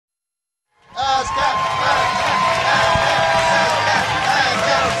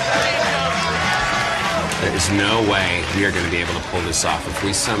no way we are going to be able to pull this off. If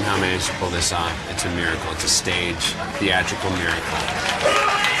we somehow manage to pull this off, it's a miracle. It's a stage, theatrical miracle.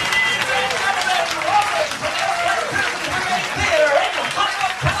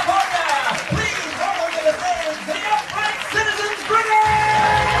 Please welcome to the stage the Upright Citizens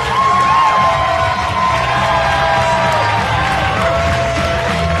Brigade!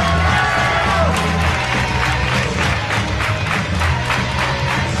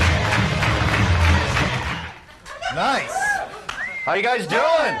 Nice. How you guys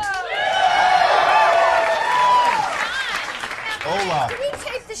doing? Hola. Do we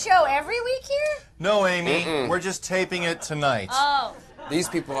tape the show every week here? No, Amy. We're just taping it tonight. Oh. These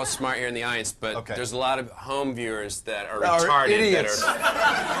people are smart here in the audience, but Okay. there's a lot of home viewers that are Are retarded. idiots. We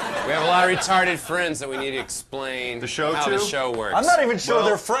have a lot of retarded friends that we need to explain The show how to? the show works. I'm not even sure Well-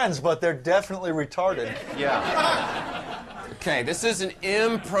 they're friends, but they're definitely retarded. Yeah. Okay, this is an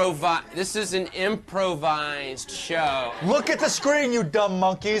improvised show. Look at the screen, you dumb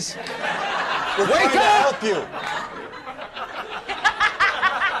monkeys. We're Wake trying to up! help you.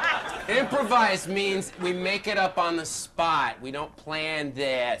 Improvised means we make it up on the spot. We don't plan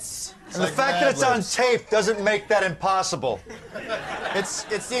this. And the fact that it's on tape doesn't make that impossible. It's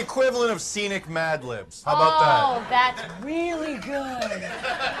the equivalent of scenic Mad Libs. How about that? Oh, that's really good.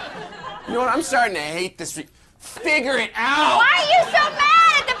 You know what? I'm starting to hate this. Figure it out. Why are you so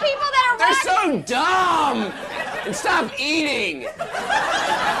mad at the people that are They're watching? so dumb. And stop eating.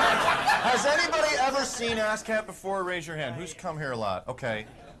 Has anybody ever seen Asssscat before? Raise your hand. Who's come here a lot? Okay.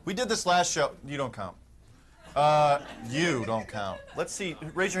 We did this last show. You don't count. You don't count. Let's see.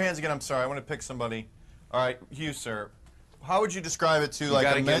 Raise your hands again. I'm sorry. I want to pick somebody. All right. You, sir. How would you describe it to You like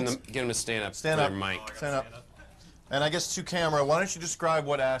gotta a get mid? them to stand up Stand for up. their mic. Stand up. And I guess to camera, why don't you describe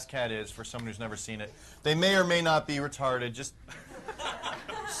what Asssscat is for someone who's never seen it? They may or may not be retarded. Just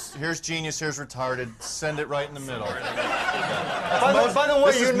here's genius, here's retarded. Send it right in the middle. By the way,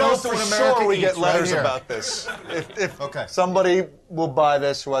 this you is know most for of what America sure we eats get right letters here. about this. If Okay. somebody will buy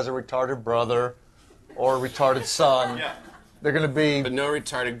this who has a retarded brother or a retarded son, they're going to be... But no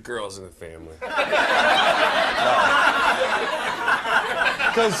retarded girls in the family.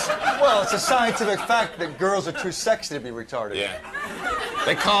 Because, well, it's a scientific fact that girls are too sexy to be retarded. Yeah.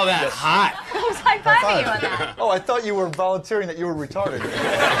 They call that hot. I was high-fiving you on that. Oh, I thought you were volunteering that you were retarded.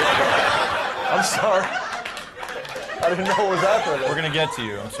 I'm sorry. I didn't know what was after that. We're gonna get to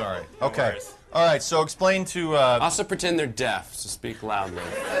you. I'm sorry. Okay. All right. So explain to. Also pretend they're deaf, so speak loudly.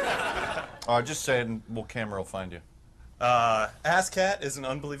 Just say it, and camera will find you. Asssscat is an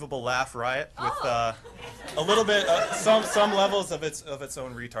unbelievable laugh riot with a little bit, some levels of its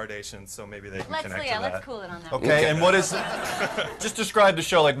own retardation. So maybe they can connect to that. Let's cool it on that. Okay. And what is? Just describe the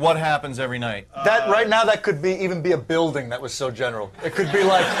show. Like what happens every night. That right now, that could be even be a building that was so general. It could be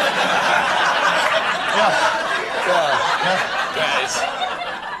like. Guys.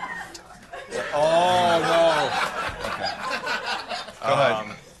 Oh no. Go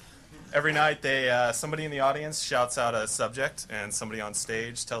ahead. Every night, somebody in the audience shouts out a subject, and somebody on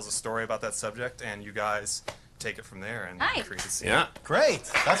stage tells a story about that subject, and you guys take it from there and Nice. create a scene. Yeah. Great.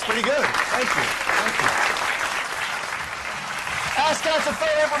 That's pretty good. Thank you. Thank you. Asssscat's a fun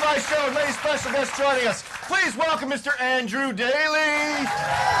improvised show with many special guests joining us. Please welcome Mr. Andrew Daly.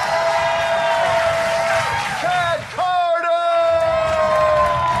 Chad Carter.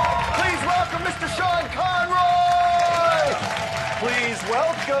 Please welcome Mr. Sean Conroy. Please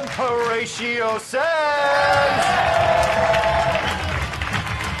welcome Horatio Sands.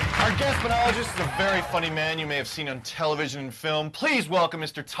 Our guest monologist is a very funny man you may have seen on television and film. Please welcome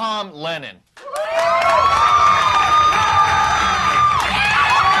Mr. Tom Lennon.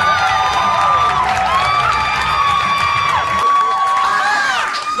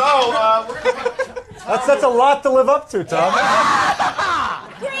 So, That's a lot to live up to, Tom.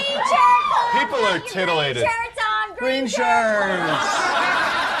 Green shirt. people are titillated. Shirts on. Green shirts.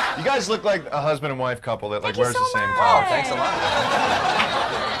 You guys look like a husband and wife couple that like Thank you wears so the same much. clothes. Thanks a lot.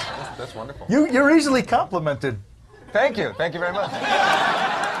 That's wonderful. You're easily complimented. Thank you. Thank you very much.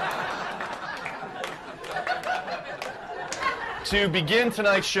 To begin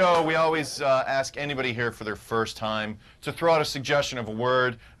tonight's show, we always ask anybody here for their first time to throw out a suggestion of a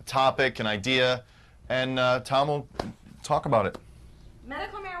word, a topic, an idea, and Tom will talk about it.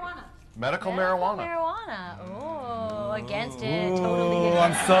 Medical marijuana. Medical marijuana. Marijuana. Oh, against it. Totally Ooh,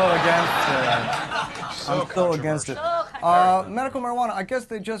 I'm against so against it. I'm so against it. Medical marijuana. I guess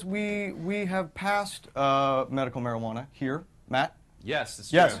we have passed medical marijuana here, Matt. Yes,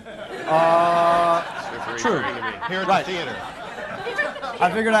 it's Yes. true. True. Here at Right. the theater. I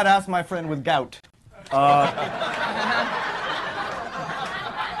figured I'd ask my friend with gout.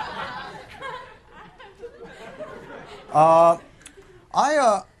 I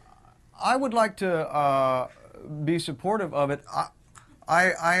would like to be supportive of it.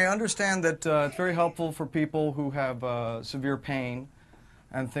 I understand that it's very helpful for people who have severe pain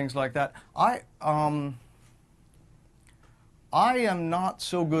and things like that. I am not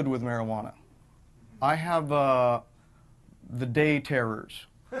so good with marijuana. I have the day terrors,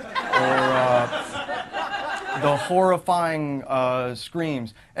 or the horrifying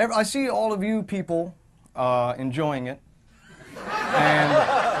screams. I see all of you people enjoying it,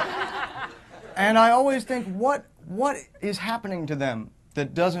 and I always think, what is happening to them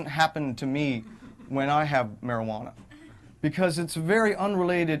that doesn't happen to me when I have marijuana? Because it's a very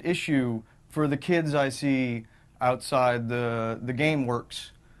unrelated issue for the kids I see outside the game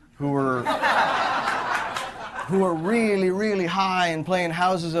works who are really, really high and playing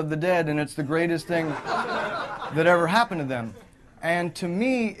Houses of the Dead, and it's the greatest thing that ever happened to them. And to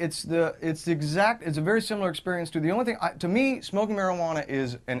me, it's a very similar experience to the only thing, to me, smoking marijuana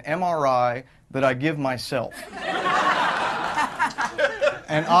is an MRI that I give myself.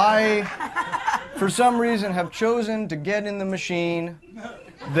 And I, for some reason, have chosen to get in the machine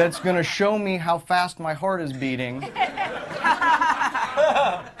that's going to show me how fast my heart is beating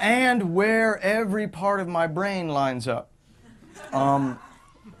and where every part of my brain lines up.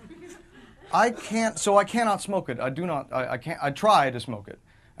 I cannot smoke it. I try to smoke it,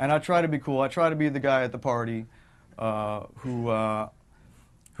 and I try to be cool. I try to be the guy at the party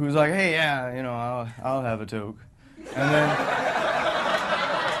who's like, hey, yeah, you know, I'll have a toke, and then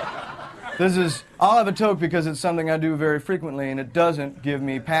I'll have a toke because it's something I do very frequently, and it doesn't give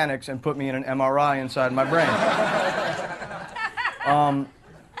me panics and put me in an MRI inside my brain.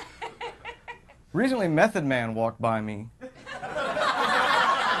 Recently, Method Man walked by me,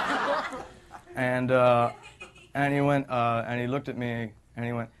 and he went, and he looked at me, and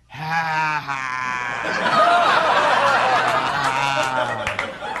he went, ha ha.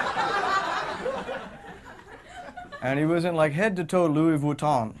 And he was in like head-to-toe Louis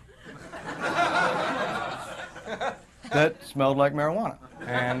Vuitton that smelled like marijuana,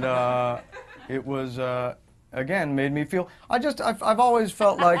 and it was again made me feel. I've always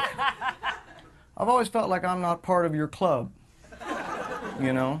felt like I'm not part of your club,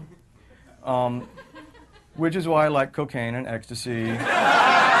 you know, which is why I like cocaine and ecstasy,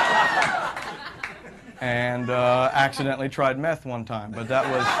 and accidentally tried meth one time, but that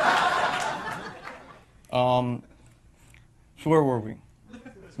was. So where were we?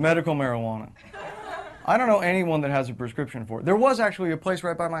 Medical marijuana. I don't know anyone that has a prescription for it. There was actually a place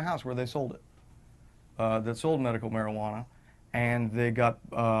right by my house where they sold it, that sold medical marijuana, and they got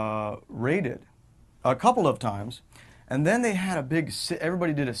raided a couple of times, and then they had a big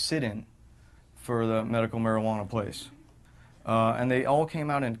everybody did a sit-in for the medical marijuana place, and they all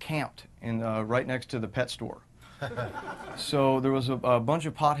came out and camped in right next to the pet store. So there was a bunch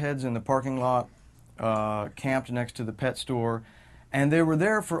of potheads in the parking lot, camped next to the pet store, and they were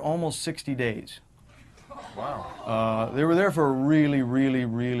there for almost 60 days. Wow. They were there for a really, really,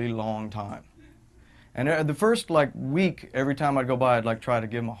 really long time. And the first like week, every time I'd go by, I'd like try to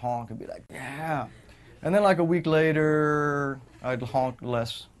give them a honk and be like, yeah. And then like a week later, I'd honk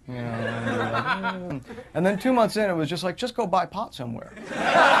less, you know. And, like, and then 2 months in, it was just like, just go buy pot somewhere.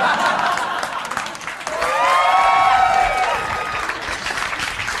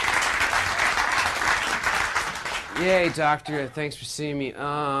 Yay, doctor. Thanks for seeing me.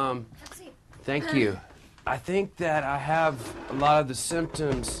 Thank you. I think that I have a lot of the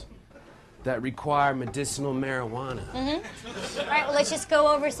symptoms that require medicinal marijuana. Mm-hmm. All right, well, let's just go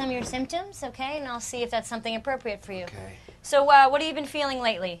over some of your symptoms, okay? And I'll see if that's something appropriate for you. Okay. So, what have you been feeling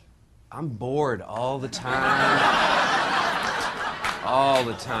lately? I'm bored all the time. All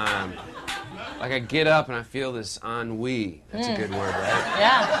the time. Like I get up and I feel this ennui. That's a good word, right?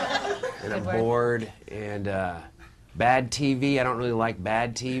 Yeah. And I'm bored, and bad TV. I don't really like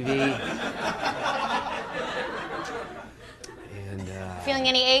bad TV. And Feeling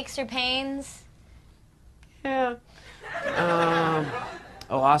any aches or pains? yeah.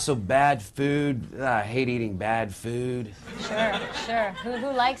 Also bad food. I hate eating bad food. Sure, sure.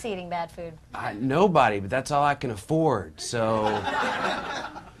 Who likes eating bad food? Nobody, but that's all I can afford. So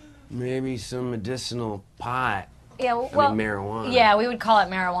maybe some medicinal pot. Yeah, I mean, marijuana. Yeah, we would call it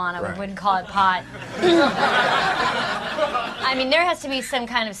marijuana. Right. We wouldn't call it pot. I mean, there has to be some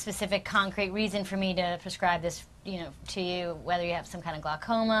kind of specific, concrete reason for me to prescribe this, you know, to you, whether you have some kind of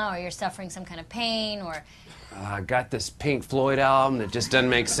glaucoma or you're suffering some kind of pain or... I got this Pink Floyd album that just doesn't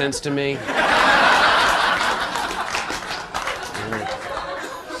make sense to me.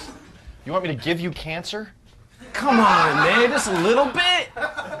 You want me to give you cancer? Come on, man, just a little bit.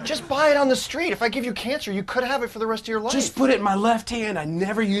 Just buy it on the street. If I give you cancer, you could have it for the rest of your life. Just put it in my left hand. I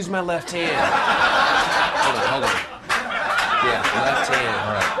never use my left hand. Hold on. Yeah, left hand.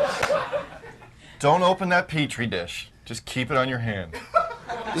 All right. Don't open that Petri dish. Just keep it on your hand.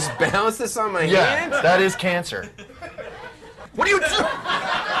 Just balance this on my Yeah, hand? that is cancer. What are you doing?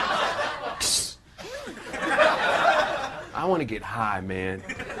 I want to get high, man.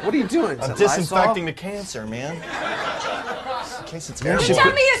 What are you doing? Is I'm that disinfecting Lysol? the cancer, man. In case it's You airborne.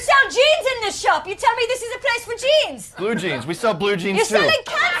 tell me you sell jeans in this shop. You tell me this is a place for jeans. Blue jeans. We sell blue jeans You're too. selling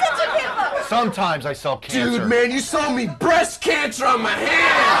cancer to people. Sometimes I sell cancer. Dude, man, you sold me breast cancer on my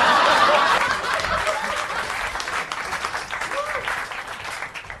hand!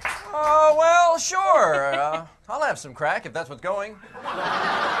 Well, sure. I'll have some crack if that's what's going. Why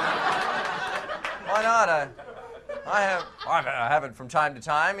not? I have it from time to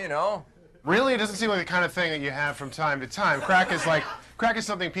time, you know. Really? It doesn't seem like the kind of thing that you have from time to time. Crack is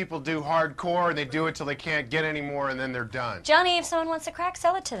something people do hardcore, and they do it till they can't get anymore, and then they're done. Johnny, if someone wants a crack,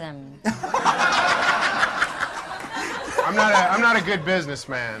 sell it to them. I'm not a good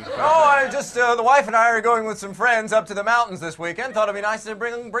businessman. But... Oh, I just the wife and I are going with some friends up to the mountains this weekend. Thought it'd be nice to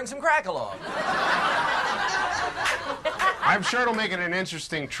bring some crack along. I'm sure it'll make it an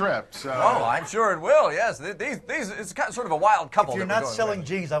interesting trip. So. Oh, I'm sure it will. Yes, these it's kind of sort of a wild couple. If you're that we're not going selling with.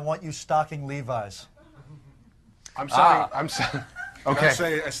 jeans, I want you stocking Levi's. I'm selling. I'm selling. Okay.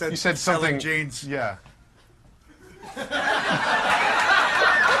 I said you said selling something. jeans. Yeah.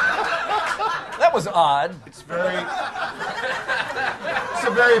 That was odd. It's a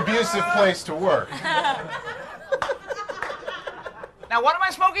very abusive place to work. Now, what am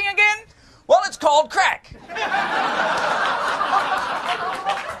I smoking again? Well, it's called crack.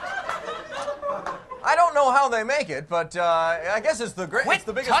 I don't know how they make it, but I guess it's the Quit it's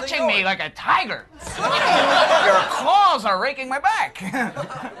the biggest touching thing me like a tiger. Your claws are raking my back.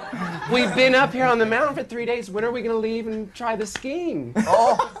 We've been up here on the mountain for 3 days. When are we going to leave and try the skiing?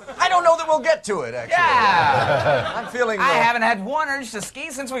 Oh, I don't know that we'll get to it, actually. Yeah. I'm feeling... I haven't had one urge to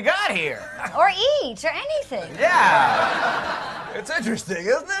ski since we got here. Or eat, or anything. Yeah. It's interesting,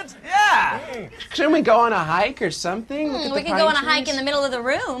 isn't it? Yeah. Shouldn't we go on a hike or something? Look at We the can go on pine a hike trees? in the middle of the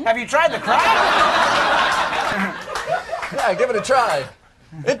room. Have you tried the crack? Yeah, give it a try.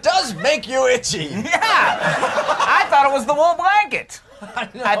 It does make you itchy. Yeah. I thought it was the wool blanket.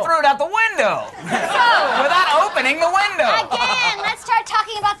 I threw it out the window. Without opening the window. Again, let's start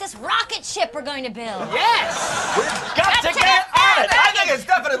talking about this rocket ship we're going to build. Yes. We've got to get on it. I think it's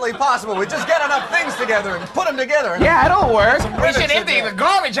definitely possible. We just get enough things together and put them together. Yeah, it'll work. We should empty the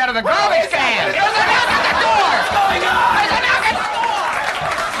garbage out of the garbage can. There's a knock at the door. What's going on? There's a knock at the door.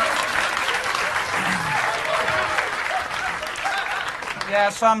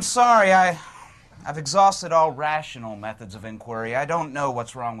 Yes, I'm sorry. I've exhausted all rational methods of inquiry. I don't know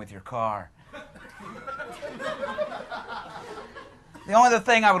what's wrong with your car. The only other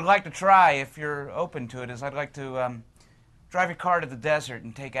thing I would like to try, if you're open to it, is I'd like to drive your car to the desert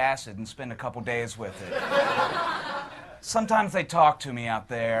and take acid and spend a couple days with it. Sometimes they talk to me out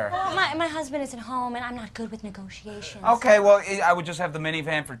there. Well, my husband isn't home, and I'm not good with negotiations. Okay, well, I would just have the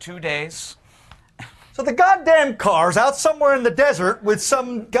minivan for 2 days. So the goddamn car's out somewhere in the desert with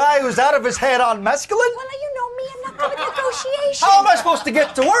some guy who's out of his head on mescaline? Well, you know me, I'm not good with negotiations. How am I supposed to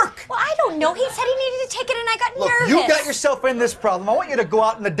get to work? Well, I don't know. He said he needed to take it, and I got Look, nervous. you got yourself in this problem. I want you to go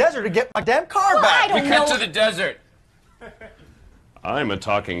out in the desert and get my damn car Well, back. I don't We know. cut to the desert. I'm a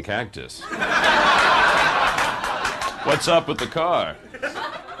talking cactus. What's up with the car?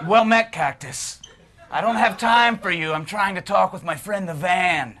 Well met, Cactus. I don't have time for you. I'm trying to talk with my friend the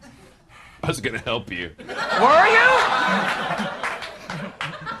van. I was gonna help you. Were you?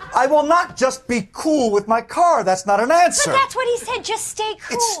 I will not just be cool with my car. That's not an answer. But that's what he said. Just stay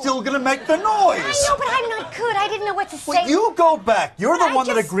cool. It's still going to make the noise. I know, but I'm not good. I didn't know what to say. Well, you go back. You're the I one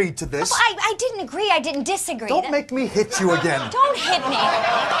that just- agreed to this. Well, I didn't agree. I didn't disagree. Don't make me hit you again. Don't hit me.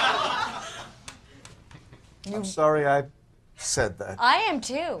 I'm sorry I said that. I am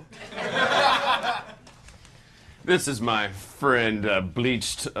too. This is my friend,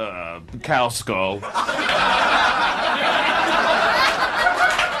 Bleached Cow Skull.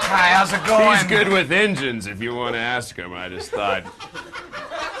 Hi, how's it going? He's good with engines, if you want to ask him. I just thought.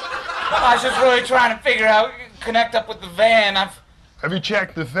 I was just really trying to figure out, connect up with the van. Have you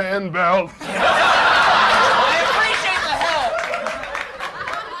checked the fan belt? I appreciate the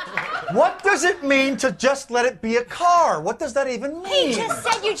help. What does it mean to just let it be a car? What does that even mean? He just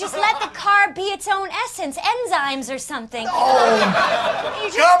said you just let the car be its own essence, enzymes or something. Oh,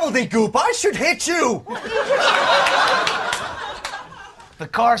 You just- gobbledygook! I should hit you! The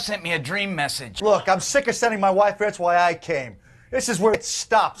car sent me a dream message. Look, I'm sick of sending my wife. That's why I came. This is where it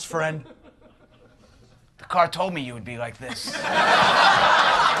stops, friend. The car told me you would be like this.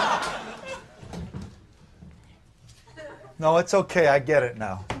 No, it's okay. I get it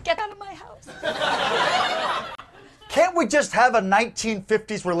now. Get out of my house. Can't we just have a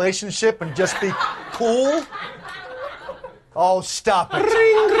 1950s relationship and just be cool? Oh, stop it.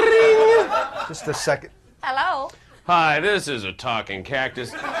 Ring, ring. Just a second. Hello? Hi, this is a talking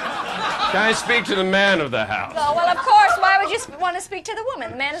cactus. Can I speak to the man of the house? Oh, well, of course. Why would you want to speak to the woman?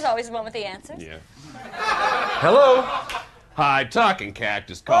 The man is always the one with the answers. Yeah. Hello? Hi, talking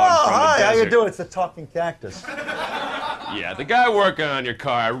cactus calling Oh, from hi. the How desert. you doing? It's the talking cactus. Yeah, the guy working on your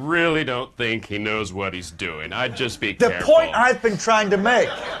car, I really don't think he knows what he's doing. I'd just be The careful. point I've been trying to make.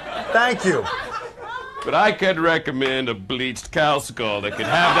 Thank you. But I could recommend a bleached cow skull that could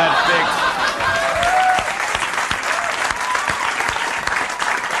have that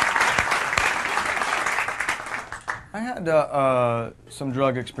I had some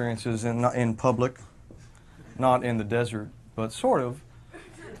drug experiences in public, not in the desert, but sort of.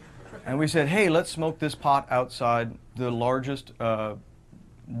 And we said, hey, let's smoke this pot outside. The largest,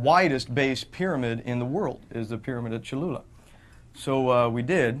 widest base pyramid in the world is the pyramid at Cholula. So we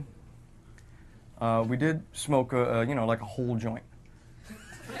did. We did smoke like a whole joint.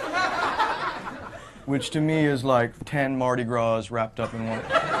 Which to me is like 10 Mardi Gras wrapped up in one.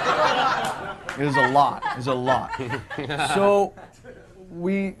 It is a lot. It's a lot. So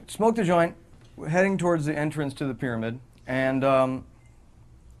we smoked a joint, heading towards the entrance to the pyramid, and I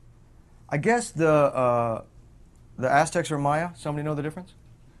guess the Aztecs or Maya. Somebody know the difference?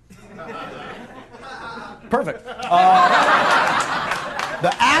 Perfect.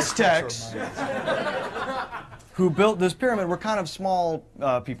 The Aztecs, who built this pyramid, were kind of small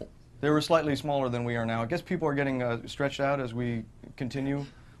people. They were slightly smaller than we are now. I guess people are getting stretched out as we continue.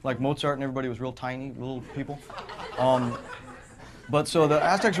 Like Mozart and everybody was real tiny, little people. But so the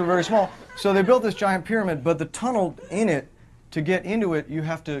Aztecs were very small. So they built this giant pyramid, but the tunnel in it, to get into it, you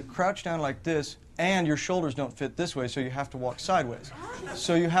have to crouch down like this, and your shoulders don't fit this way, so you have to walk sideways.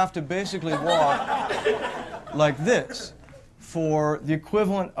 So you have to basically walk like this for the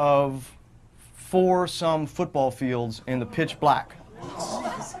equivalent of 4 some football fields in the pitch black.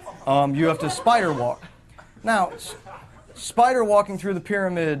 You have to spider walk. Now, spider walking through the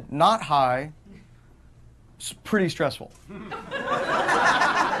pyramid, not high, is pretty stressful.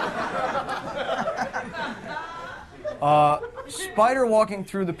 Spider walking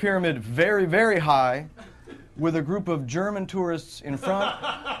through the pyramid very, very high with a group of German tourists in front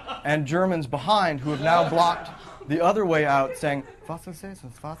and Germans behind who have now blocked the other way out saying, was ist das?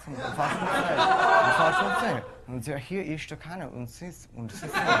 Was und hier ist keiner und siehst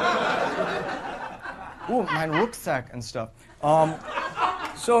mein Rucksack and stuff.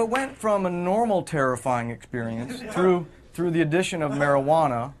 So it went from a normal terrifying experience through the addition of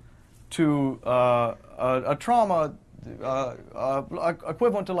marijuana to a trauma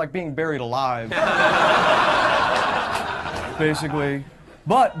equivalent to like being buried alive, basically.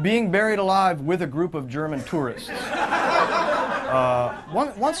 But being buried alive with a group of German tourists.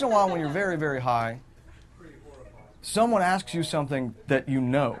 Once in a while, when you're very, very high, someone asks you something that you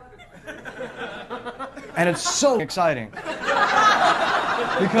know. And it's so exciting.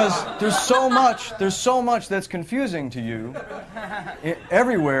 Because there's so much that's confusing to you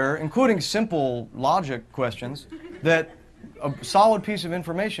everywhere, including simple logic questions, that a solid piece of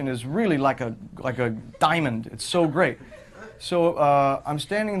information is really like a diamond. It's so great. So I'm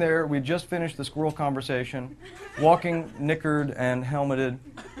standing there. We just finished the squirrel conversation, walking knickered and helmeted,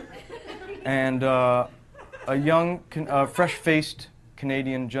 and a young, fresh-faced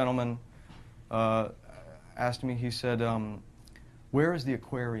Canadian gentleman asked me. He said, "Where is the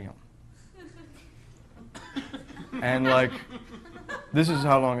aquarium?" And like, this is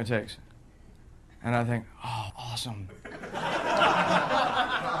how long it takes. And I think, oh, awesome.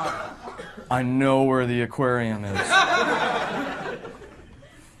 I know where the aquarium is.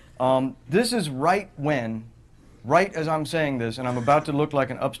 This is right as I'm saying this, and I'm about to look like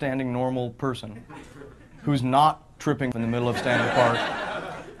an upstanding, normal person who's not tripping in the middle of Stanley Park.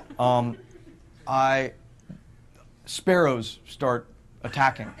 Sparrows start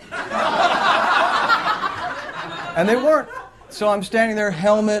attacking. And they weren't. So I'm standing there,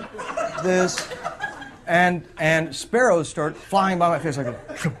 helmet, this, and sparrows start flying by my face like a,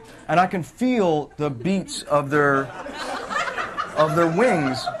 and I can feel the beats of their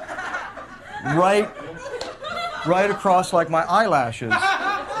wings right across like my eyelashes.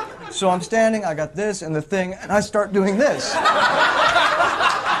 So I'm standing, I got this and the thing, and I start doing this.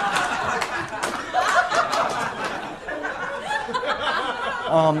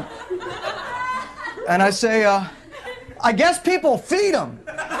 And I say, I guess people feed them.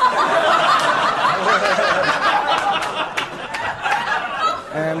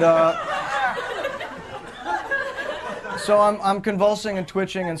 And so I'm convulsing and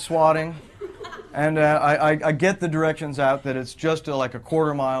twitching and swatting. And I get the directions out that it's just like a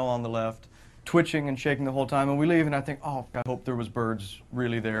quarter mile on the left, twitching and shaking the whole time. And we leave, and I think, oh, I hope there was birds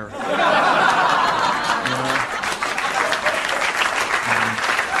really there. You know?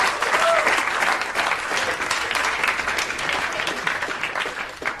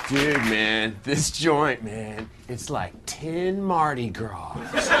 Dude, man, this joint, man, it's like 10 Mardi Gras.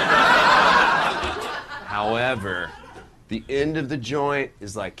 However, the end of the joint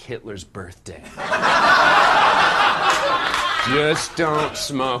is like Hitler's birthday. Just don't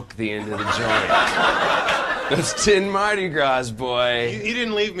smoke the end of the joint. That's 10 Mardi Gras, boy. You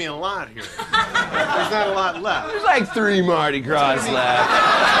didn't leave me a lot here. There's not a lot left. There's like 3 Mardi Gras left.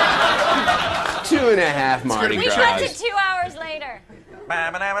 2.5 Mardi Gras. We cut to 2 hours later.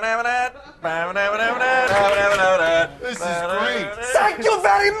 This is great. Thank you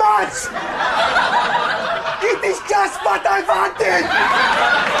very much! It is just what I wanted!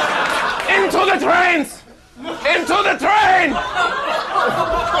 Into the trains! Into the train!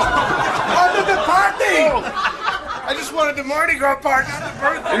 Under the party! I just wanted the Mardi Gras part, not the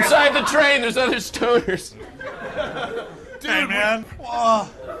birthday. Inside the train, there's other stoners. Hey, man.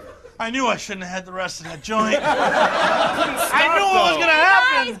 I knew I shouldn't have had the rest of that joint. I knew what was going to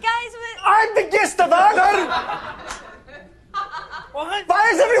happen. Guys, I'm the guest of honor! What? Why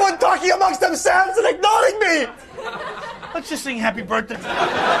is everyone talking amongst themselves and ignoring me? Let's just sing happy birthday. I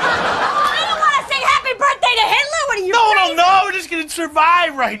don't want to sing happy birthday to Hitler. What are you crazy? No, we're just going to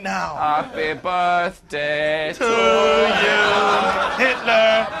survive right now. Happy birthday to you,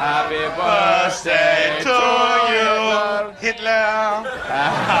 Hitler. Happy birthday to you, Hitler.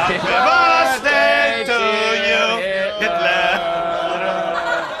 Happy birthday to you, Hitler.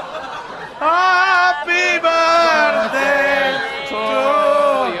 Happy birthday to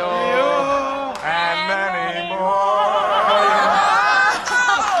you, and many more.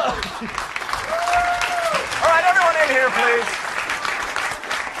 All right, everyone in here, please.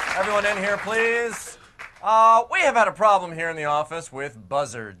 Everyone in here, please. We have had a problem here in the office with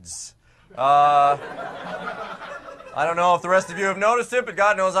buzzards. I don't know if the rest of you have noticed it, but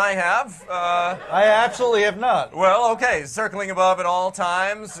God knows I have. I absolutely have not. Well, okay, circling above at all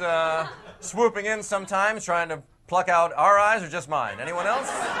times, swooping in sometimes, trying to pluck out our eyes, or just mine? Anyone else?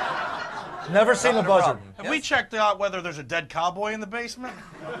 Never seen a buzzard. Have we checked out whether there's a dead cowboy in the basement?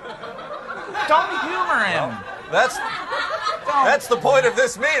 Don't humor him. That's the point of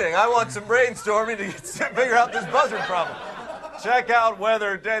this meeting. I want some brainstorming to figure out this buzzard problem. Check out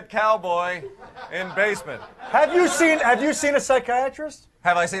whether dead cowboy in basement. Have you seen a psychiatrist?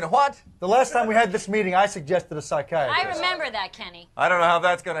 Have I seen a what? The last time we had this meeting, I suggested a psychiatrist. I remember that, Kenny. I don't know how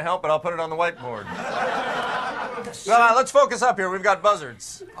that's going to help, but I'll put it on the whiteboard. Let's focus up here. We've got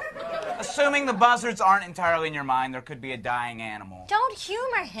buzzards. Assuming the buzzards aren't entirely in your mind, there could be a dying animal. Don't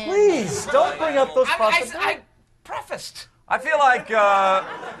humor him. Please, don't bring up those possibilities. I prefaced. I feel like,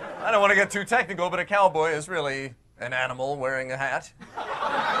 I don't want to get too technical, but a cowboy is really an animal wearing a hat. So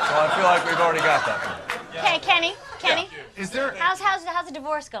I feel like we've already got that. Okay, Kenny. Yeah. Is there? How's the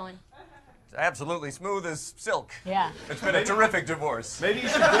divorce going? It's absolutely smooth as silk. Yeah. It's been a terrific divorce. Maybe you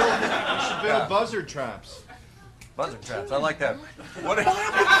should build buzzard traps. Buzzard traps, I like that. What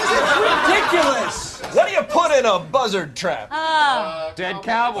Ridiculous! What do you put in a buzzard trap? Oh. Dead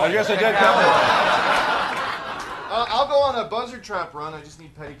cowboy. I guess a dead cowboy. I'll go on a buzzard trap run. I just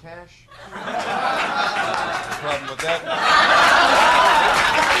need petty cash. No problem with that.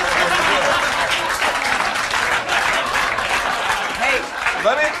 Hey,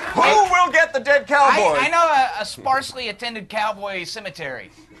 Who will get the dead cowboy? I know a sparsely attended cowboy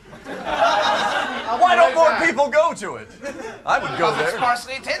cemetery. Why don't more people go to it? I would go there.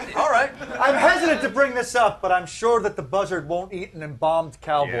 Sparsely attended. All right. I'm hesitant to bring this up, but I'm sure that the buzzard won't eat an embalmed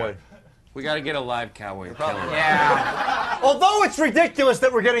cowboy. We got to get a live cowboy and kill him. Yeah. Although it's ridiculous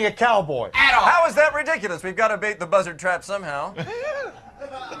that we're getting a cowboy. At all. How is that ridiculous? We've got to bait the buzzard trap somehow.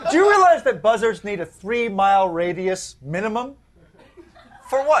 Do you realize that buzzards need a 3-mile radius minimum?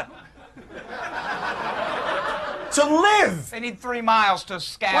 For what? To live! They need 3 miles to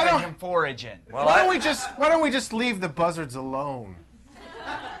scavenge and forage in. Well, Why don't we just leave the buzzards alone?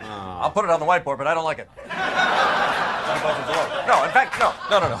 I'll put it on the whiteboard, but I don't like it. No, in fact, no.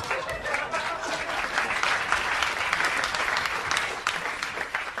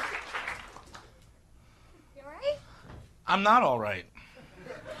 You alright? I'm not all right.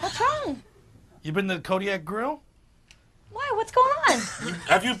 What's wrong? You been to the Kodiak Grill? Why? What's going on?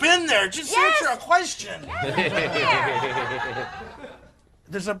 Have you been there? Just answer a question.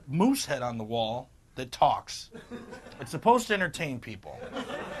 There's a moose head on the wall that talks. It's supposed to entertain people.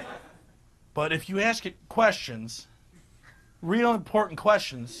 But if you ask it questions, real important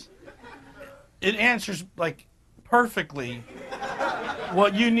questions, it answers like perfectly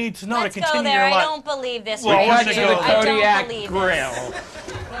what you need to know Let's to go continue there. your life. I don't believe this. Well, right why here. don't you go? I don't Kodiak believe Grill. this.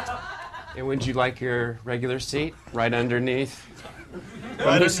 And would you like your regular seat right underneath the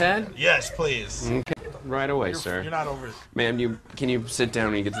Right moose head? Yes, please. Okay. Right away, sir. You're not over it. Ma'am, can you sit down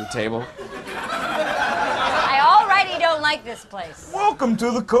when you get to the table? I already don't like this place. Welcome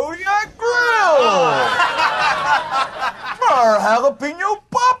to the Kodiak Grill! Our jalapeno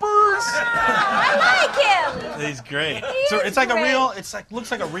poppers! I like him. He's great. He So is it's like great.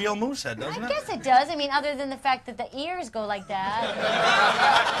 looks like a real moose head, doesn't I it? guess it does. I mean, other than the fact that the ears go like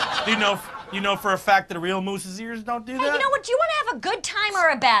that. Do you know for a fact that a real moose's ears don't do Hey, that? you know what? Do you want to have a good time or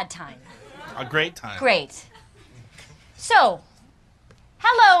a bad time? A great time. Great. So,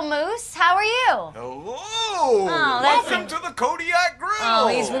 hello, Moose. How are you? Hello! Oh, that's Welcome to the Kodiak Grill! Oh,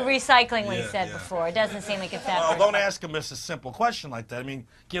 he's recycling what he Yeah, said yeah. before. It doesn't seem like it's that. Well, bad. don't ask him just a simple question like that. I mean,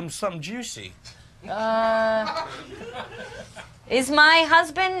 give him something juicy. Is my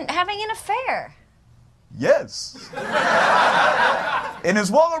husband having an affair? Yes. In his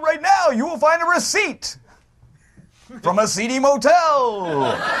wallet right now, you will find a receipt from a seedy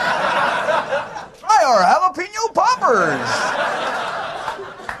motel. Try our jalapeno poppers.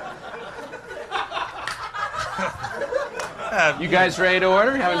 You guys ready to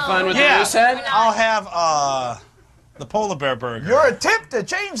order? Having fun with the moose head? I'll have the polar bear burger. Your attempt to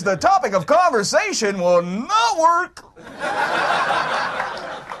change the topic of conversation will not work.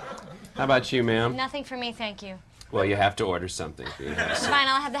 How about you, ma'am? Nothing for me, thank you. Well, you have to order something. Fine,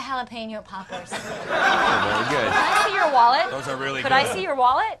 I'll have the jalapeno poppers. Very good. Can I see your wallet? Those are really Could good. I see your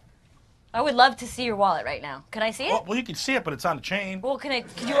wallet? I would love to see your wallet right now. Could I see it? Well, you can see it, but it's on a chain. Well, could you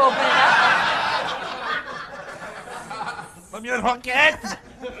open it up? Let me unhook it.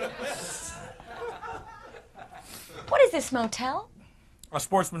 What is this motel? A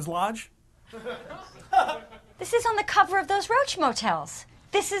sportsman's lodge. This is on the cover of those Roach motels.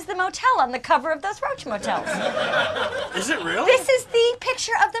 This is the motel on the cover of those Roach motels. Is it really? This is the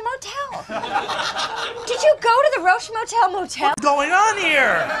picture of the motel. Did you go to the Roach Motel? What's going on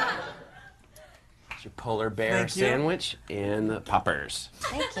here? It's your polar bear Thank you. sandwich and the poppers.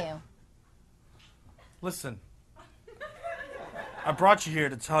 Thank you. Listen, I brought you here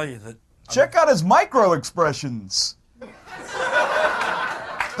to tell you that. Check out his micro expressions.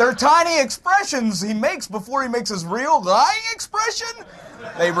 They're tiny expressions he makes before he makes his real lying expression.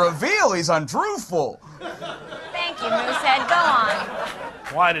 They reveal he's untruthful. Thank you, Moosehead. Go on.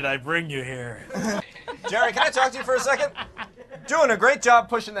 Why did I bring you here? Jerry, can I talk to you for a second? Doing a great job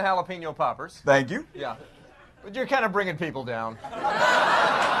pushing the jalapeno poppers. Thank you. Yeah. But you're kind of bringing people down.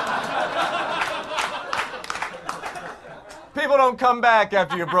 People don't come back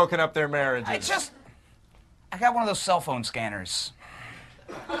after you've broken up their marriages. I got one of those cell phone scanners.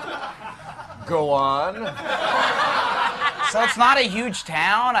 Go on. So it's not a huge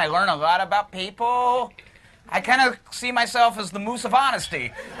town. I learn a lot about people. I kind of see myself as the moose of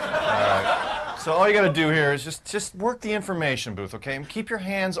honesty. So all you gotta do here is just work the information booth, okay? And keep your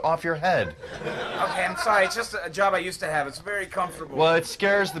hands off your head. Okay, I'm sorry. It's just a job I used to have. It's very comfortable. Well, it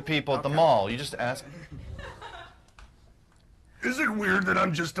scares the people at the mall. You just ask. Is it weird that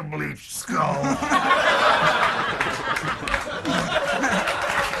I'm just a bleached skull?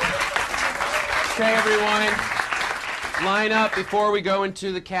 Okay, everyone. Line up before we go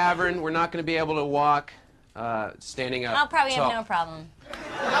into the cavern. We're not going to be able to walk standing up. I'll probably have So- no problem.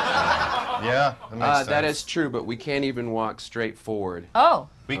 Yeah, that makes sense. That is true, but we can't even walk straight forward. Oh.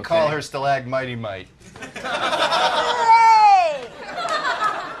 We call her Stalagmighty Mite. Hooray!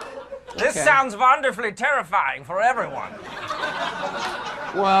 This Okay. sounds wonderfully terrifying for everyone.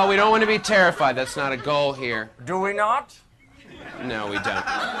 Well, we don't want to be terrified. That's not a goal here. Do we not? No, we don't.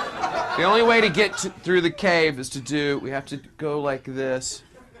 The only way to get through the cave is we have to go like this.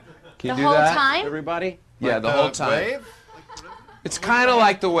 Can you The do whole that, time? everybody? Like Yeah, the whole time. Wave? It's kind of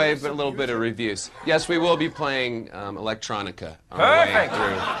like the wave, but a little bit of reviews. Yes, we will be playing electronica on the way Perfect.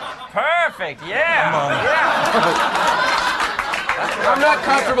 through. Perfect, yeah. I'm not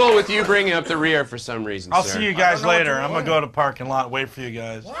comfortable with you bringing up the rear for some reason, I'll sir. see you guys later. I'm gonna go to the parking lot, wait for you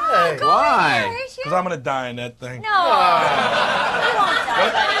guys. Why? Because I'm gonna die in that thing. No. You won't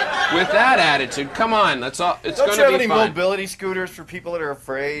die. With that attitude, come on. It's Don't going you have to be any fun. mobility scooters for people that are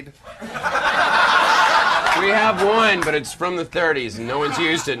afraid? We have one, but it's from the 30s, and no one's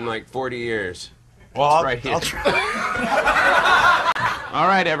used it in like 40 years. Well, right here. I'll try. All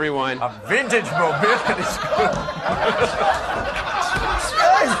right, everyone. A vintage mobility school.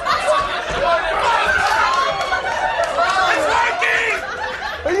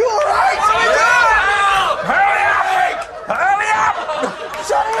 Are you all right? Hurry up! Hurry up!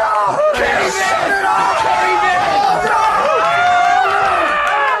 Shut it off! Shut it off!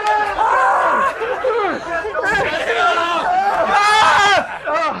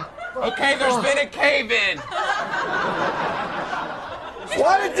 Okay, there's been a cave-in.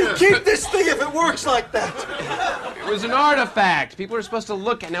 Why did you keep this thing if it works like that? It was an artifact. People are supposed to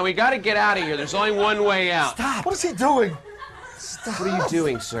look at. Now we got to get out of here. There's only one way out. Stop. What is he doing? Stop. What are you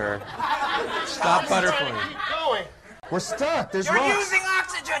doing, sir? Stop butterflying. We're stuck. There's You're rocks. using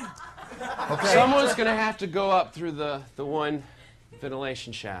oxygen. Okay. Someone's gonna have to go up through the one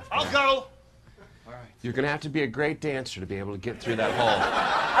ventilation shaft. I'll go. You're gonna have to be a great dancer to be able to get through that hole.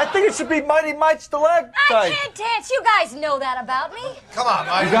 I think it should be Mighty Mike's stalactite. I can't dance. You guys know that about me. Come on,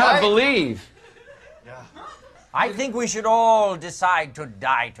 Mike. You gotta believe. I think we should all decide to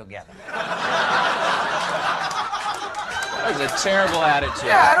die together. That was a terrible attitude.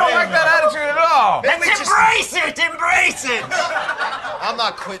 Yeah, I don't like that attitude at all. Let's embrace it! Embrace it! I'm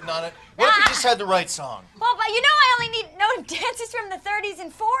not quitting on it. What if we just had the right song? Well, but you know I only know dances from the 30s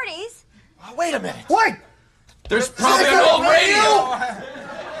and 40s. Oh, wait a minute. Wait! There's probably an old radio.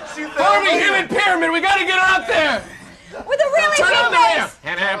 Farming Human Pyramid. We gotta get her up there. With a really Turn on the big radio. bass.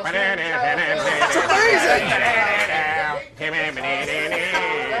 It's amazing! It's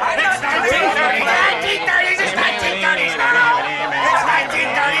 1930s. It's 1930s now. It's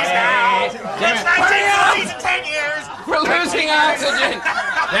 1930s now. It's 1930s in 10 years. We're losing oxygen.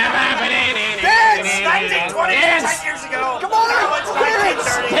 Dance! 1920s, 10 years ago. Come on! Now it's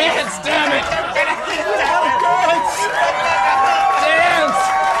 1930s. Dance, damn it. Dance.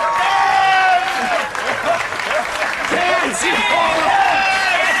 Dance, you fool.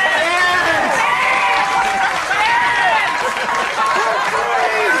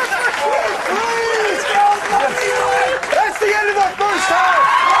 That's the end of the first half!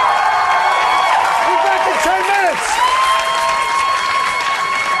 We're back in 10 minutes!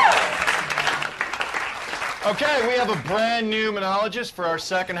 Okay, we have a brand new monologist for our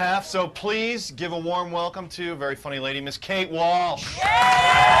second half, so please give a warm welcome to a very funny lady, Miss Kate Walsh.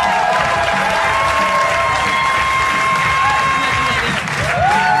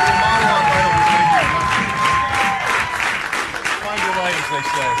 Find your light, as they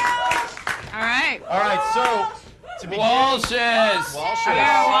say. All right. All right, so to begin, Walshes.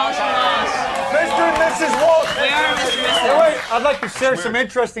 Walshes. Mr. and Mrs. Walsh. We are Mr. and Mrs. Hey, wait, I'd like to share some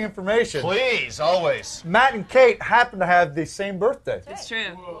interesting information. Please, always. Matt and Kate happen to have the same birthday. It's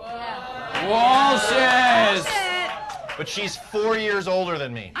true. Walshes. But she's 4 years older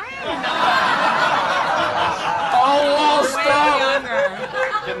than me. Oh, Walsh, Way stop. younger.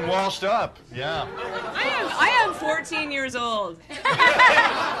 Getting washed up. Yeah. I am 14 years old.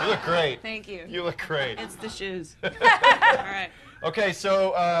 You look great. Thank you. You look great. It's the shoes. All right. Okay,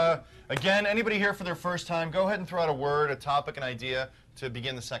 so again, anybody here for their first time, go ahead and throw out a word, a topic, an idea to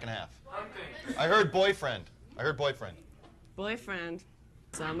begin the second half. I heard boyfriend. I heard boyfriend. Boyfriend.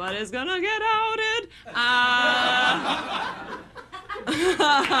 Somebody's gonna get outed.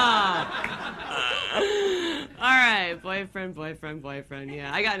 All right, boyfriend.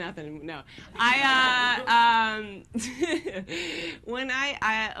 Yeah, I got nothing. No, when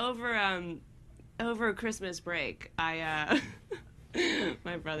I over Christmas break,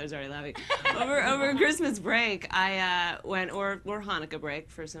 my brother's already laughing. Over Christmas break, I went, or Hanukkah break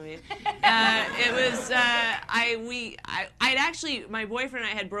for some of you. It was I'd actually, my boyfriend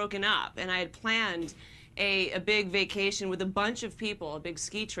and I had broken up, and I had planned a big vacation with a bunch of people, a big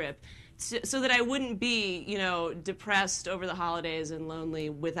ski trip, so that I wouldn't be, you know, depressed over the holidays and lonely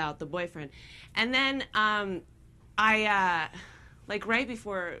without the boyfriend. And then like right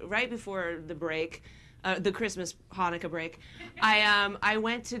before the break. The Christmas Hanukkah break, I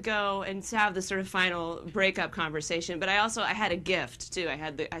went to go and to have the sort of final breakup conversation. But I had a gift too.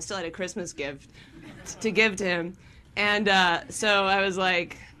 I still had a Christmas gift to give to him, and so I was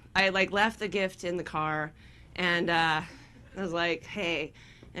like, I left the gift in the car, and I was like, hey,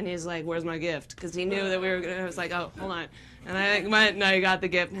 and he's like, where's my gift? Because he knew that we were gonna. I was like, oh, hold on, and I went, no, you got the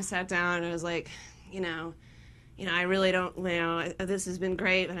gift, and I sat down, and I was like, you know, I really don't, this has been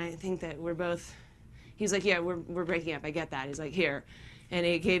great, and I think that we're both. He's like, yeah, we're breaking up. I get that. He's like, here. And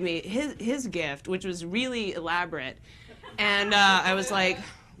he gave me his gift, which was really elaborate. And I was like,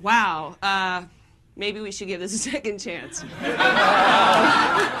 wow, maybe we should give this a second chance.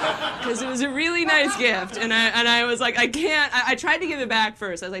 Because it was a really nice gift, and I was like, I can't. I tried to give it back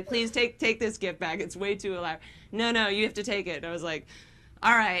first. I was like, please take this gift back. It's way too elaborate. No, you have to take it. And I was like,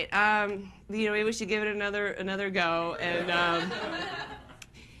 all right, maybe we should give it another go.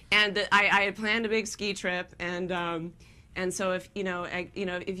 And I had planned a big ski trip, and so if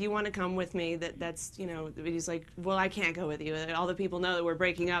if you want to come with me, that's he's like, well, I can't go with you. All the people know that we're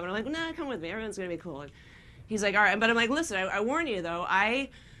breaking up, and I'm like, well, no, come with me. Everyone's gonna be cool. And he's like, all right, but I'm like, listen, I warn you though, I'm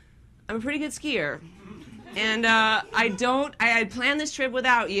a pretty good skier, and I had planned this trip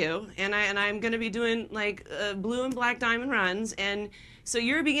without you, and I'm gonna be doing like blue and black diamond runs, and so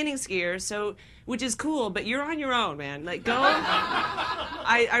you're a beginning skier, which is cool, but you're on your own, man. Like, go.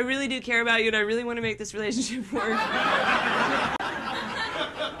 I really do care about you, and I really want to make this relationship work.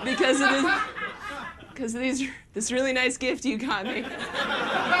 because of this really nice gift you got me.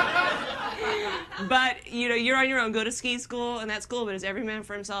 But you're on your own. Go to ski school, and that's cool. But it's every man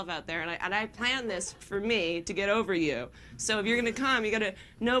for himself out there. And I planned this for me to get over you. So if you're gonna come, you gotta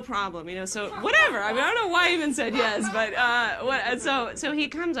no problem. So whatever. I mean, I don't know why I even said yes, but so he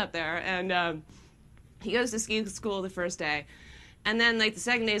comes up there, and he goes to ski school the first day. And then, like, the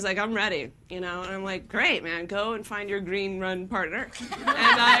second day, he's like, I'm ready, And I'm like, great, man, go and find your green run partner, and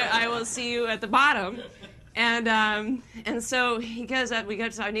I will see you at the bottom. And so he goes up, we go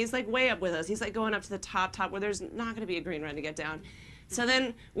to, and he's, like, way up with us. He's, like, going up to the top where there's not going to be a green run to get down. So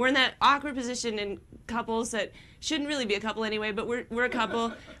then we're in that awkward position in couples that shouldn't really be a couple anyway, but we're a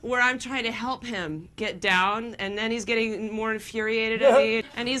couple where I'm trying to help him get down, and then he's getting more infuriated at me,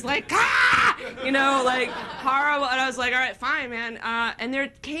 and he's like, ah! Like horrible. And I was like, all right, fine, man. And there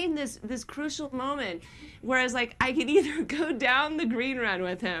came this crucial moment where I was like, I could either go down the green run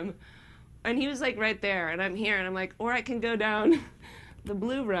with him, and he was like right there, and I'm here, and I'm like, or I can go down the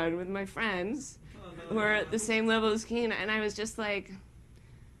blue run with my friends who are at the same level as skiing, and I was just like,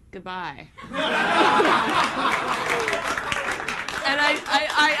 goodbye. And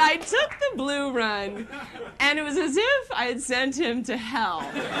I took the blue run, and it was as if I had sent him to hell.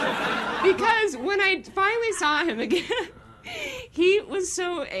 Because when I finally saw him again, he was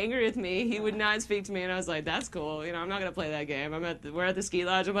so angry with me. He would not speak to me, and I was like, that's cool. I'm not going to play that game. We're at the ski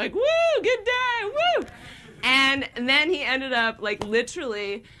lodge. I'm like, woo, good day, woo. And then he ended up, like,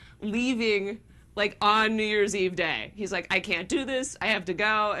 literally leaving, like, on New Year's Eve day. He's like, I can't do this. I have to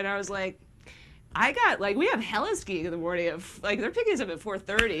go. And I was like, we have hella skiing in the morning. They're picking us up at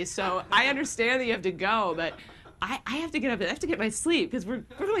 4:30, so I understand that you have to go, but I have to get up. I have to get my sleep because we're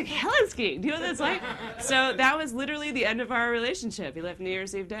like hella skiing. Do you know what that's like? So that was literally the end of our relationship. He left New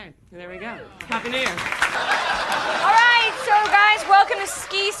Year's Eve day. And there we go. Happy New Year. All right, so guys, welcome to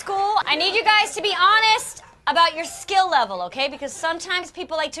ski school. I need you guys to be honest about your skill level, okay? Because sometimes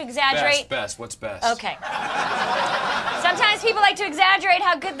people like to exaggerate. Best. What's best? Okay. Sometimes people like to exaggerate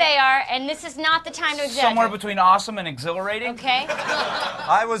how good they are, and this is not the time to exaggerate. Somewhere between awesome and exhilarating. Okay.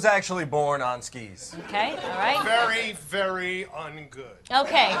 I was actually born on skis. Okay, all right. Very, very ungood.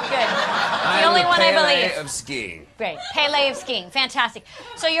 Okay, good. I The only one I believe. Pele of skiing. Great. Pele of skiing. Fantastic.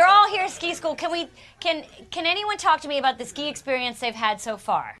 So you're all here at ski school. Can anyone talk to me about the ski experience they've had so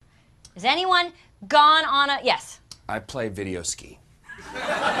far? Has anyone gone on a... Yes. I play video ski.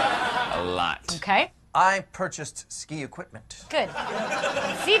 A lot. Okay. I purchased ski equipment. Good.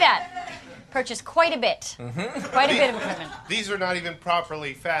 See that? Purchased quite a bit. Quite a bit of equipment. These are not even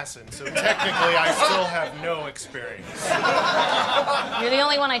properly fastened, so technically I still have no experience. You're the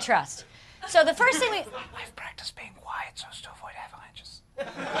only one I trust. So the first thing I've practiced being quiet so as to avoid avalanches.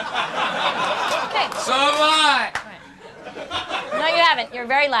 Okay. So am I. No, you haven't. You're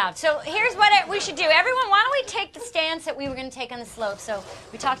very loud. So here's what we should do. Everyone, why don't we take the stance that we were going to take on the slope? So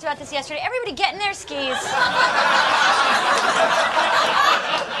we talked about this yesterday. Everybody get in their skis.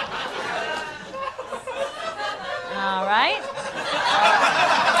 All right.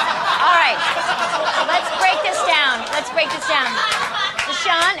 All right. So let's break this down. So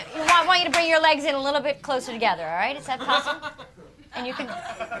Sean, I want you to bring your legs in a little bit closer together, all right? Is that possible? And you can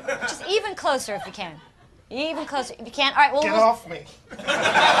just even closer if you can. Even closer if you can. All right, well, Get off me.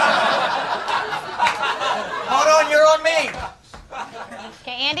 Hold on, you're on me.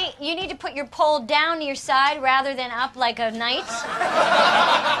 Okay, Andy, you need to put your pole down to your side rather than up like a knight.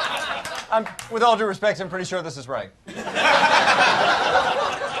 With all due respect, I'm pretty sure this is right.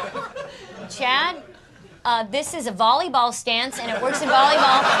 Chad? This is a volleyball stance, and it works in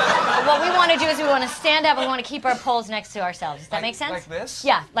volleyball. But what we want to do is we want to stand up and we want to keep our poles next to ourselves. Does that make sense? Like this?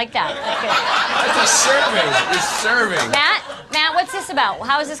 Yeah, like that. That's a serving. It's serving. Matt, what's this about?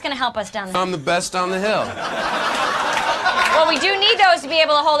 How is this going to help us down there? I'm the best on the hill. Well, we do need those to be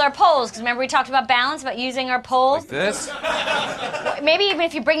able to hold our poles, because remember we talked about balance, about using our poles? Like this? Maybe even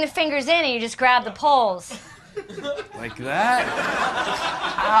if you bring the fingers in and you just grab the poles. Like that?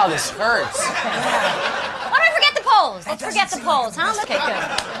 Ow, this hurts. Why don't we forget the poles? Let's forget the poles, huh? Okay, good.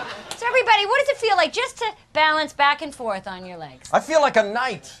 So everybody, what does it feel like just to balance back and forth on your legs? I feel like a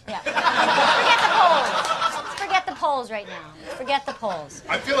knight. Yeah. Forget the poles. Let's forget the poles right now. Forget the poles.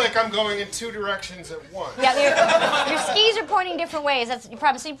 I feel like I'm going in 2 directions at once. Yeah, your skis are pointing different ways. That's your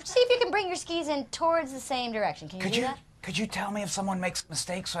problem. So see if you can bring your skis in towards the same direction. Can you do that? Could you tell me if someone makes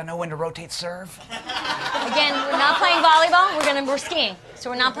mistakes so I know when to rotate serve? Again, we're not playing volleyball. We're skiing. So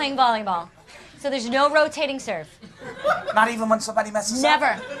we're not playing volleyball. So there's no rotating serve. Not even when somebody messes Never.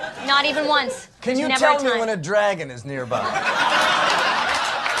 up? Not even once. Can you Never tell a me time. when a dragon is nearby?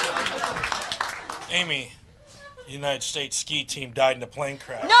 Amy, the United States ski team died in a plane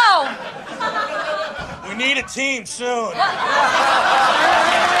crash. No! We need a team soon.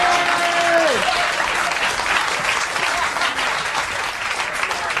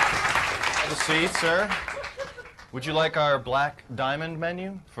 Have a seat, sir. Would you like our Black Diamond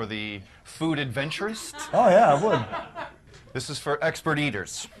menu for the food adventurist? Oh, yeah, I would. This is for expert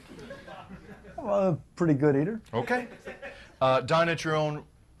eaters. I'm a pretty good eater. Okay. Dine at your own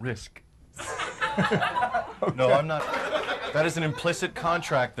risk. No, I'm not. That is an implicit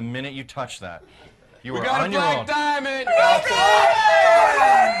contract the minute you touch that. You are on your own. We got a Black Diamond!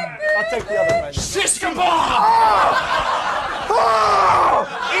 I'll take the other menu. Shish kebab!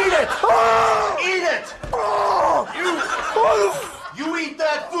 Eat it! Eat it! You eat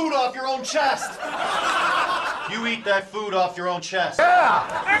that food off your own chest! You eat that food off your own chest. Yeah!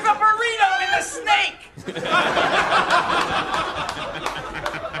 There's a burrito in the snake!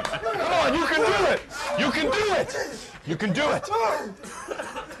 Come on, you can do it! You can do it! You can do it!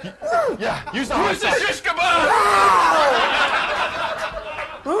 Yeah, use the hot sauce. Shish kebab!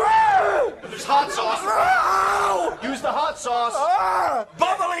 There's hot sauce. Use the hot sauce.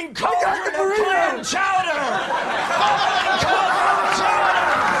 Bubbling cauldron of clam chowder! Bubbling cauldron chowder!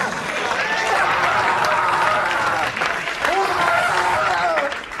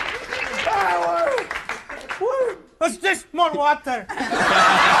 What's this? More water.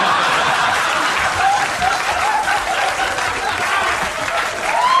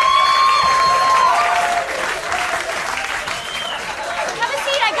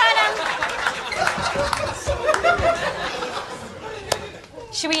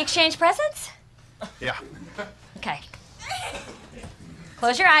 Should we exchange presents? Yeah. Okay.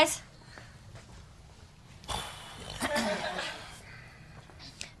 Close your eyes.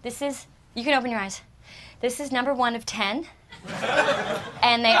 You can open your eyes. This is number 1 of 10.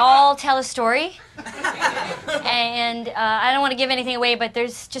 And they all tell a story. And I don't want to give anything away, but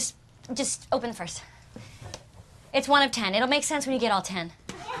there's just open first. It's 1 of 10. It'll make sense when you get all 10.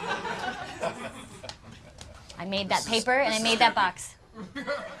 I made that paper and I made that box.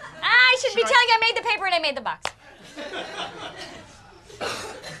 I should be telling you I made the paper and I made the box.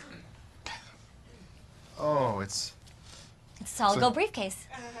 Oh, it's a solid gold briefcase.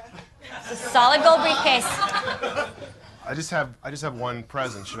 It's a solid gold briefcase. I just have one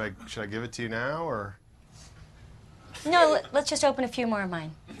present. Should I give it to you now or? No, let's just open a few more of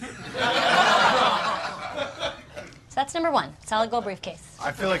mine. So that's number 1, solid gold briefcase.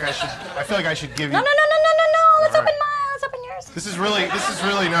 I feel like I should give you. No. Let's open mine. Let's open yours. This is really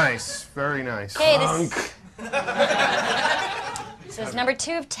nice. Very nice. Okay, so it's number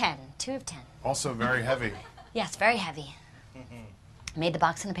 2 of 10. 2 of 10. Also very heavy. Yes, very heavy. I made the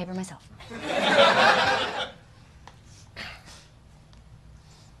box and the paper myself.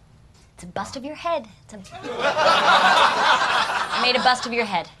 It's a bust of your head. I made a bust of your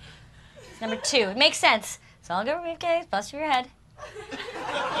head. It's number 2. It makes sense. Solid gold briefcase, bust of your head.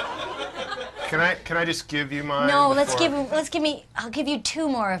 Can I just give you mine? No, I'll give you 2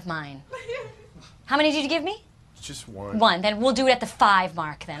 more of mine. How many did you give me? Just 1. 1. Then we'll do it at the 5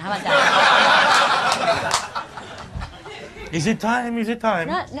 mark then. How about that? Is it time? Is it time?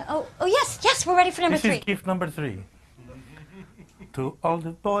 Oh, yes, we're ready for number 3. This is gift number 3. To all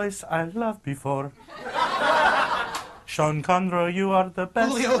the boys I loved before. Sean Conroy, you are the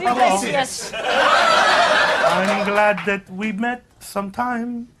best. Yes. I'm glad that we met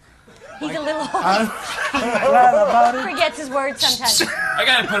sometime. He's a little I'm glad about it. forgets his words sometimes. I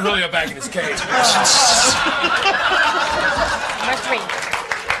gotta put Julio back in his cage. Number 3.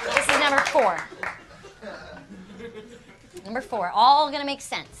 This is number 4. Number 4. All gonna make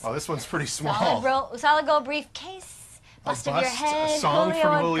sense. Oh, this one's pretty small. Solid gold briefcase. Bust of your head. A song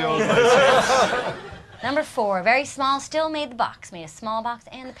from Julio. Number 4. Very small. Still made the box. Made a small box,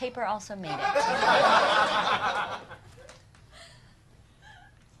 and the paper also made it.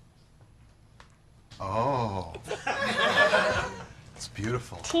 Oh. It's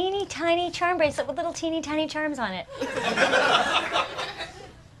beautiful. Teeny tiny charm bracelet with little teeny tiny charms on it.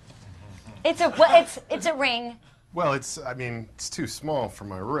 It's a ring. Well, I mean, it's too small for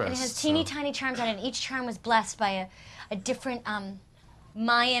my wrist. And it has teeny tiny charms on it, and each charm was blessed by a different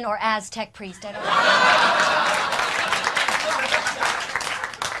Mayan or Aztec priest. I don't know.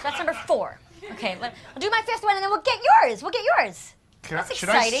 So that's number 4. Okay, I'll do my 5th one, and then we'll get yours. That's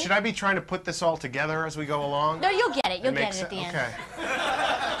exciting. Should I be trying to put this all together as we go along? No, you'll get it. You'll get it at the end. Okay.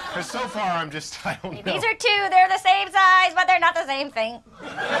 Because so far I don't know. These are 2. They're the same size, but they're not the same thing.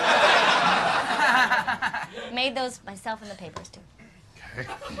 Made those myself in the papers, too. Okay.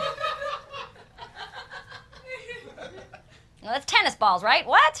 Well, that's tennis balls, right?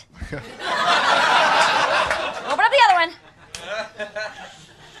 What? Open up the other one.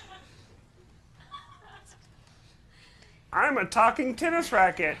 I'm a talking tennis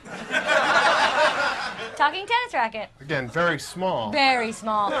racket. Talking tennis racket. Again, very small. Very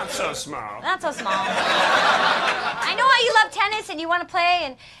small. Not so small. Not so small. I know how you love tennis and you want to play,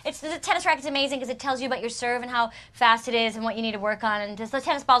 and the tennis racket's amazing because it tells you about your serve and how fast it is and what you need to work on. And just the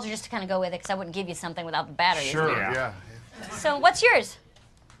tennis balls are just to kind of go with it because I wouldn't give you something without the batteries. Sure, yeah. So what's yours?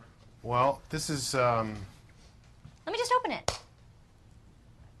 Well, this is. Let me just open it.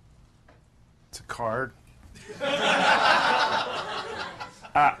 It's a card.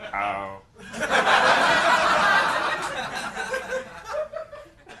 Uh-oh.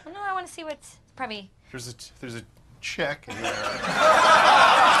 Well, no, I want to see what's probably. There's a check in there.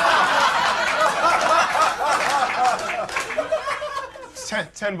 It's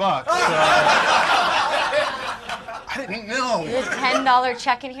 $10. I didn't know. There's a $10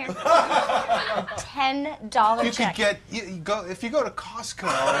 check in here. $10 You check. could get if you go to Costco.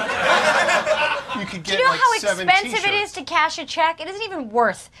 You could get Do you know like how 7 expensive t-shirts. it is to cash a check? It isn't even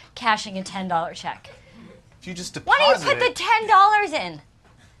worth cashing a $10 check. If you just Why deposit don't you put it. the $10 in?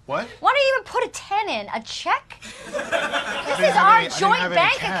 What? Why don't you even put a 10 in? A check? This didn't is have our any- I didn't joint have any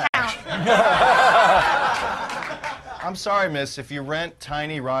bank cash. account. I'm sorry, miss. If you rent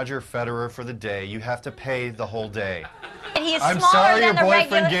Tiny Roger Federer for the day, you have to pay the whole day. And he is I'm smaller sorry your than the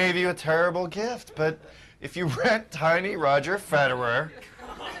boyfriend regular. gave you a terrible gift, but if you rent Tiny Roger Federer,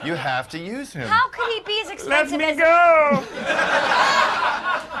 you have to use him. How could he be as expensive Let me as go!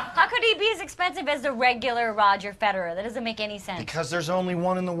 How could he be as expensive as the regular Roger Federer? That doesn't make any sense. Because there's only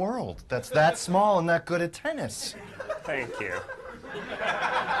one in the world that's that small and that good at tennis. Thank you.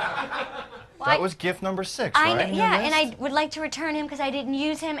 That was gift number 6, I right? know, yeah, and I would like to return him because I didn't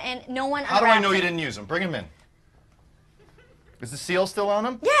use him and no one How do I know unwrapped you him. didn't use him? Bring him in. Is the seal still on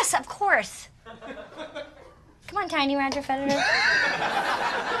him? Yes, of course. Come on, Tiny Roger Federer.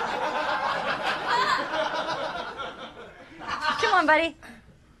 Come on, buddy.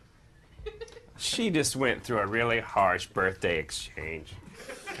 She just went through a really harsh birthday exchange.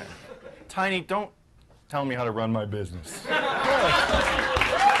 Okay. Tiny, don't tell me how to run my business.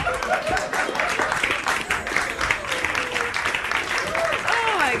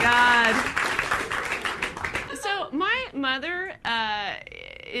 Oh my God. So my mother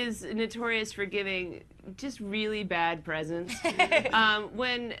is notorious for giving just really bad presents.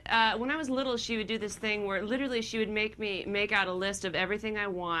 When I was little, she would do this thing where literally she would make out a list of everything I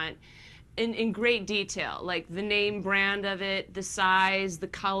want in great detail, like the name brand of it, the size, the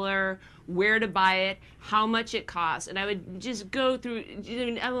color, where to buy it, how much it costs, and I would just go through.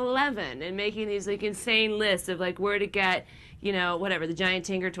 I'm 11 and making these like insane lists of like where to get, you know, whatever, the giant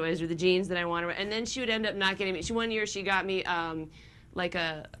Tinker toys or the jeans that I wanted, and then she would end up not getting me. One year she got me like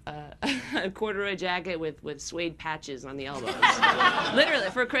a corduroy jacket with suede patches on the elbows. Literally,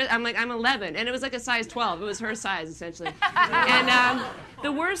 for Chris, I'm 11, and it was like a size 12. It was her size, essentially. And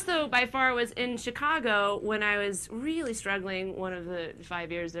the worst, though, by far, was in Chicago when I was really struggling, one of the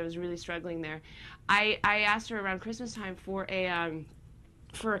 5 years that I was really struggling there. I asked her around Christmas time for a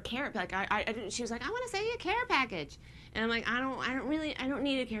care, like she was like, I want to send you a care package. And I'm like, I don't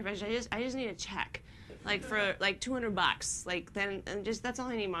need a care package. I just need a check. Like for like $200, like then and just that's all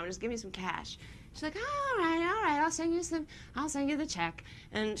I need, Mom. Just give me some cash. She's like, all right, I'll send you the check.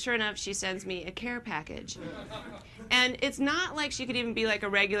 And sure enough, she sends me a care package. And it's not like she could even be like a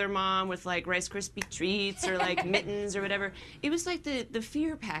regular mom with like Rice Krispie treats or like mittens or whatever. It was like the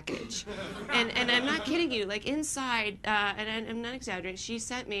fear package. And I'm not kidding you. Like inside, and I'm not exaggerating. She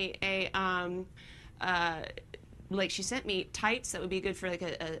sent me a like she sent me tights that would be good for like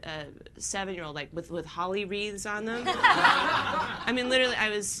a 7-year-old, like with holly wreaths on them. I mean, literally, I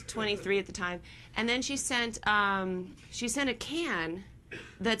was 23 at the time, and then she sent a can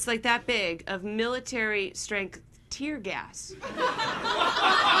that's like that big of military strength tear gas.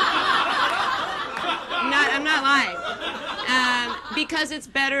 I'm not lying. Because it's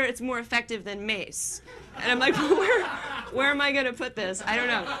better, it's more effective than mace. And I'm like, where am I going to put this? I don't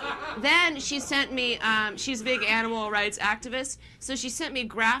know. Then she sent me, she's a big animal rights activist, so she sent me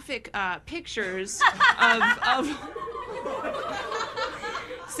graphic pictures of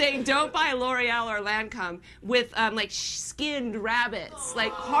saying don't buy L'Oreal or Lancome with like skinned rabbits,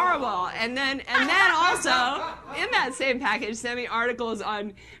 like horrible. And then also in that same package sent me articles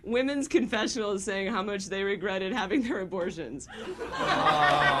on women's confessionals saying how much they regretted having their abortions,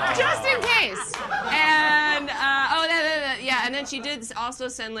 just in case. And yeah, and then she did also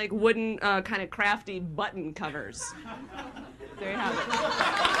send like wooden kind of crafty button covers. There you have it.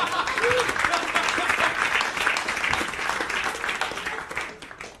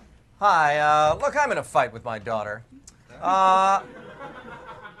 Hi, look, I'm in a fight with my daughter. I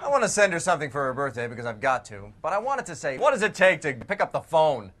want to send her something for her birthday because I've got to, but I wanted to say, what does it take to pick up the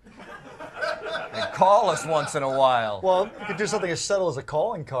phone and call us once in a while? Well, you could do something as subtle as a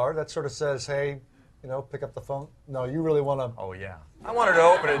calling card that sort of says, hey, you know, pick up the phone. No, you really want to... Oh, yeah. I want her to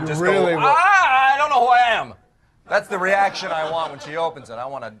open it and just really go, I don't know who I am. That's the reaction I want when she opens it. I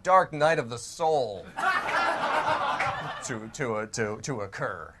want a dark night of the soul to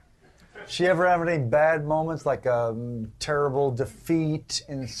occur. She ever have any bad moments, like a terrible defeat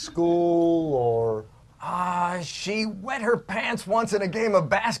in school, or... She wet her pants once in a game of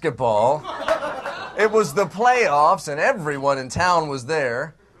basketball. It was the playoffs, and everyone in town was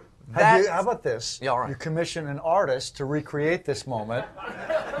there. How about this? Yeah, all right. You commission an artist to recreate this moment,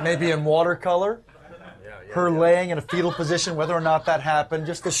 maybe in watercolor. Her laying in a fetal position, whether or not that happened,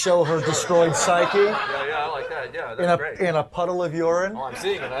 just to show her destroyed psyche. Yeah, I like that. Yeah, that's great. In a puddle of urine. Oh, I'm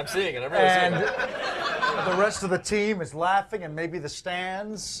seeing it. I'm really seeing it. The rest of the team is laughing, and maybe the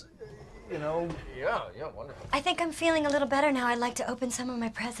stands, you know. Yeah, wonderful. I think I'm feeling a little better now. I'd like to open some of my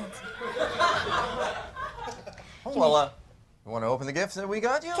presents. Oh, well, you want to open the gifts that we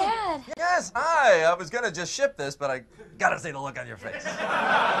got you? Dad. Yes, hi. I was going to just ship this, but I got to see the look on your face.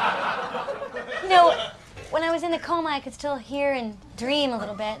 You know, when I was in the coma, I could still hear and dream a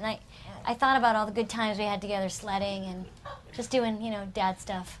little bit, and I thought about all the good times we had together sledding and just doing, you know, dad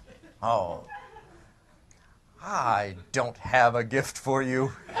stuff. Oh. I don't have a gift for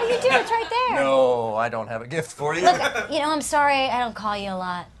you. Oh, you do. It's right there. No, I don't have a gift for you. Look, you know, I'm sorry I don't call you a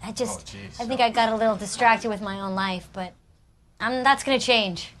lot. I think I got a little distracted with my own life, but that's going to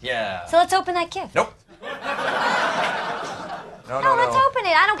change. Yeah. So let's open that gift. Nope. No, let's open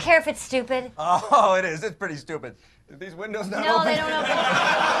it. I don't care if it's stupid. Oh, it is. It's pretty stupid. Are these windows not open? No, they don't open.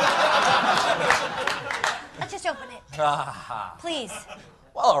 Let's just open it. Please.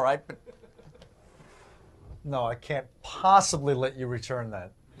 Well, all right, but... No, I can't possibly let you return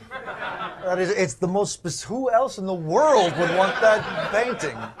that. It's the most... Who else in the world would want that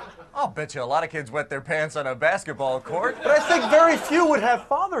painting? I'll bet you a lot of kids wet their pants on a basketball court. But I think very few would have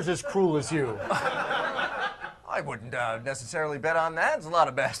fathers as cruel as you. I wouldn't necessarily bet on that. There's a lot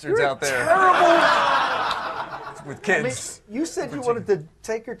of bastards out there. Terrible. With kids. I mean, you said you wanted to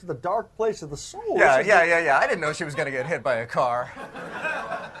take her to the dark place of the soul. Yeah. I didn't know she was going to get hit by a car.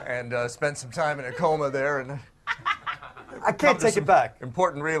 And spend some time in a coma there. And I can't take it back.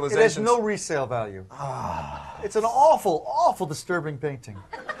 Important realizations. It has no resale value. It's an awful, awful disturbing painting.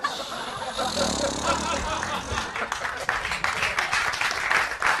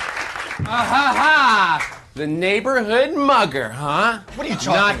 The neighborhood mugger, huh? What are you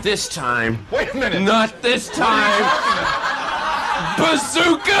talking? Not this time. Wait a minute. Not this time.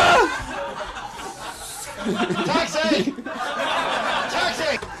 Bazooka! Taxi!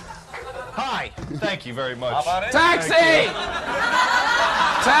 Taxi! Hi. Thank you very much. How about it? Taxi!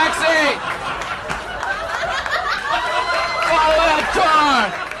 Taxi! Follow that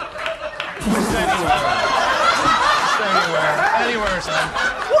Stay anywhere. Stay anywhere, son.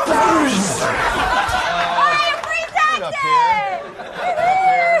 Up here.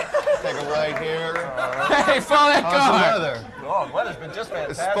 Take a right here. Hey, follow that How's car! the weather? Oh, the weather's been just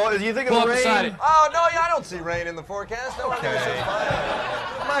fantastic. Do you think Pull of up the beside rain? it. Oh, no, I don't see rain in the forecast. No, Okay.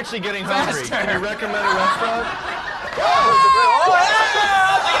 I'm actually getting Faster. hungry. Can you recommend a restaurant? Oh,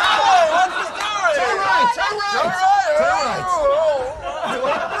 yeah! What's the story? Turn right! Turn right! Turn right!